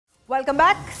Welcome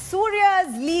back.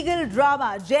 Suriya's legal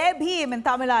drama, Bhim in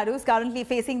Tamil Nadu, is currently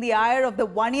facing the ire of the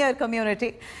Vanniyar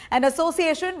community. An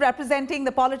association representing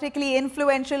the politically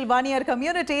influential Vanniyar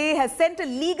community has sent a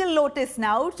legal notice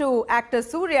now to actor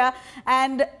Suriya,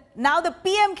 and now the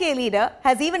PMK leader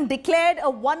has even declared a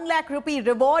 1 lakh rupee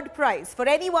reward prize for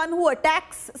anyone who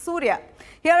attacks Suriya.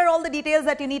 Here are all the details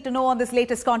that you need to know on this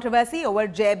latest controversy over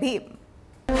Bhim.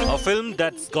 A film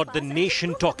that's got the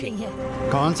nation talking.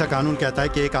 कौन सा कानून कहता है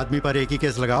कि एक आदमी पर एक ही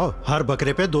केस लगाओ, हर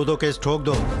बकरे पे दो केस ठोक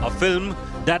दो? A film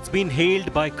that's been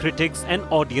hailed by critics and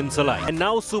audience alike. And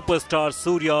now superstar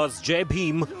Suriya's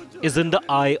Bhim is in the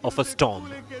eye of a storm,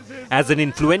 as an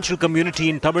influential community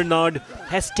in Tamil Nadu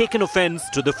has taken offense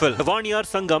to the film. The Vanniyar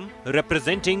Sangam,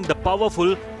 representing the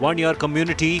powerful Vanniyar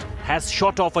community, has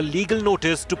shot off a legal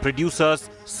notice to producers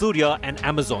Suriya and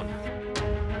Amazon.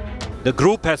 The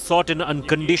group has sought an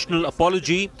unconditional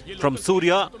apology from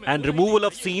Suriya and removal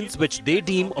of scenes which they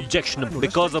deem objectionable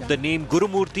because of the name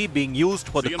Gurumurthy being used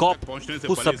for the cop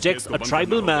who subjects a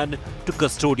tribal man to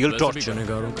custodial torture.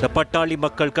 The Pattali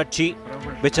Makkal Katchi,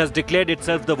 which has declared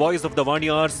itself the voice of the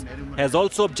Vanniyars, has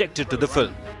also objected to the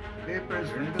film,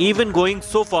 even going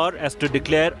so far as to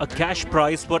declare a cash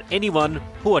prize for anyone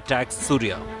who attacks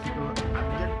Suriya.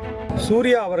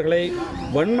 Surya அவர்களை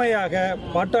வன்மையாக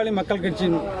பாட்டாளி மக்கள்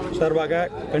கட்சியின் சார்பாக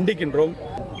கண்டிக்கின்றோம்.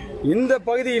 இந்த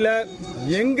பகுதியில்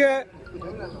எங்க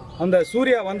அந்த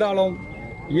சூர்யா வந்தாலும்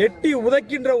எட்டி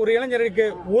உதைக்கின்ற ஒரு இளைஞருக்கு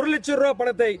 1 லட்சம் ரூபாய்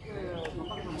பணத்தை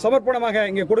சமர்ப்பணமாக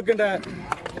இங்கே கொடுக்கின்ற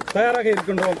தயாராக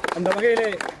இருக்கின்றோம். அந்த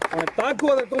வகையிலே அவனை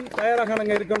தாக்குவதற்கும் தயாராக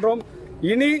நாங்கள் இருக்கின்றோம்.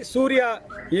 இனி சூர்யா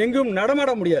எங்கும்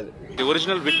நடமாட முடியாது. The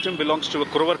original victim belongs to a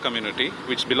Kuruvar community,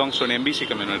 which belongs to an MBC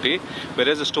community,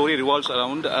 whereas the story revolves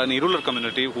around an irregular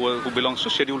community who belongs to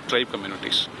scheduled tribe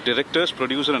communities. Directors,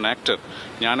 producer and actor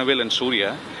Gnanavel and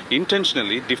Suriya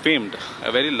intentionally defamed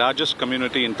a very largest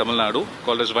community in Tamil Nadu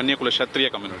called as Vanniyakula Kshatriya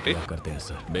community.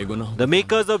 The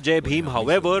makers of Bhim,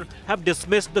 however, have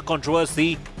dismissed the controversy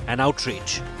and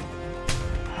outrage.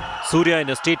 Suriya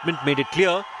in a statement made it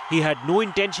clear he had no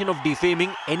intention of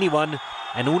defaming anyone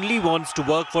and only wants to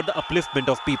work for the upliftment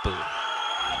of people.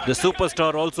 The superstar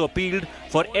also appealed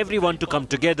for everyone to come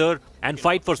together and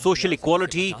fight for social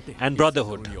equality and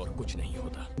brotherhood.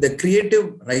 The creative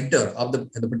writer of the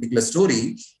particular story,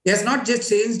 he has not just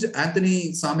changed Anthony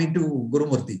Sami to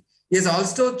Gurumurthy. He has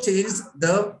also changed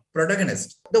the protagonist.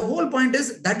 The whole point is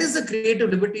that is the creative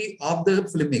liberty of the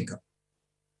filmmaker.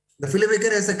 The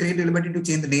filmmaker has a creative liberty to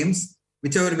change the names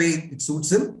whichever way it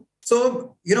suits him. So,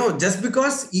 just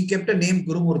because he kept a name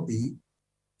Gurumurthy,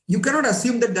 you cannot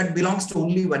assume that that belongs to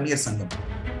only Vanniyar Sangam.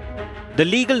 The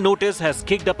legal notice has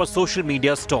kicked up a social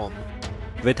media storm,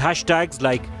 with hashtags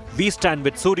like We Stand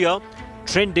With Suriya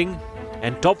trending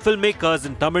and top filmmakers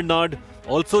in Tamil Nadu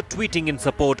also tweeting in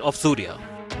support of Suriya.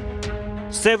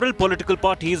 Several political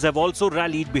parties have also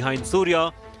rallied behind Suriya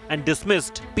and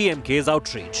dismissed PMK's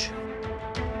outrage.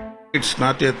 It's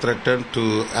not a threat to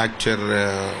actor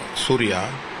Suriya.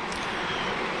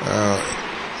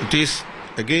 It is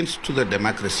against to the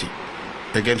democracy,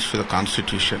 against to the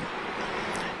constitution.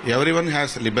 Everyone has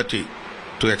liberty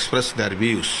to express their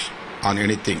views on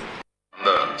anything.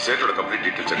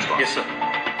 Yes, sir.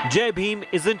 Bhim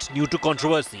isn't new to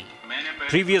controversy.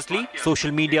 Previously,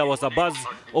 social media was abuzz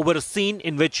over a scene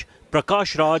in which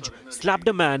Prakash Raj slapped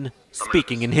a man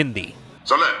speaking in Hindi.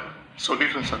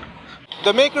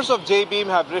 The makers of Bhim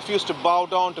have refused to bow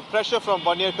down to pressure from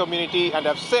Vanniyar community and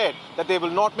have said that they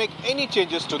will not make any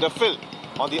changes to the film.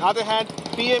 On the other hand,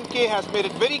 PMK has made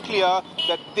it very clear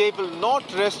that they will not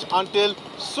rest until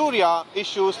Suriya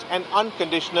issues an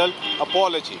unconditional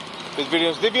apology. With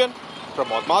videos Divyan from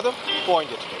Mother, for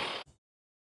India Today.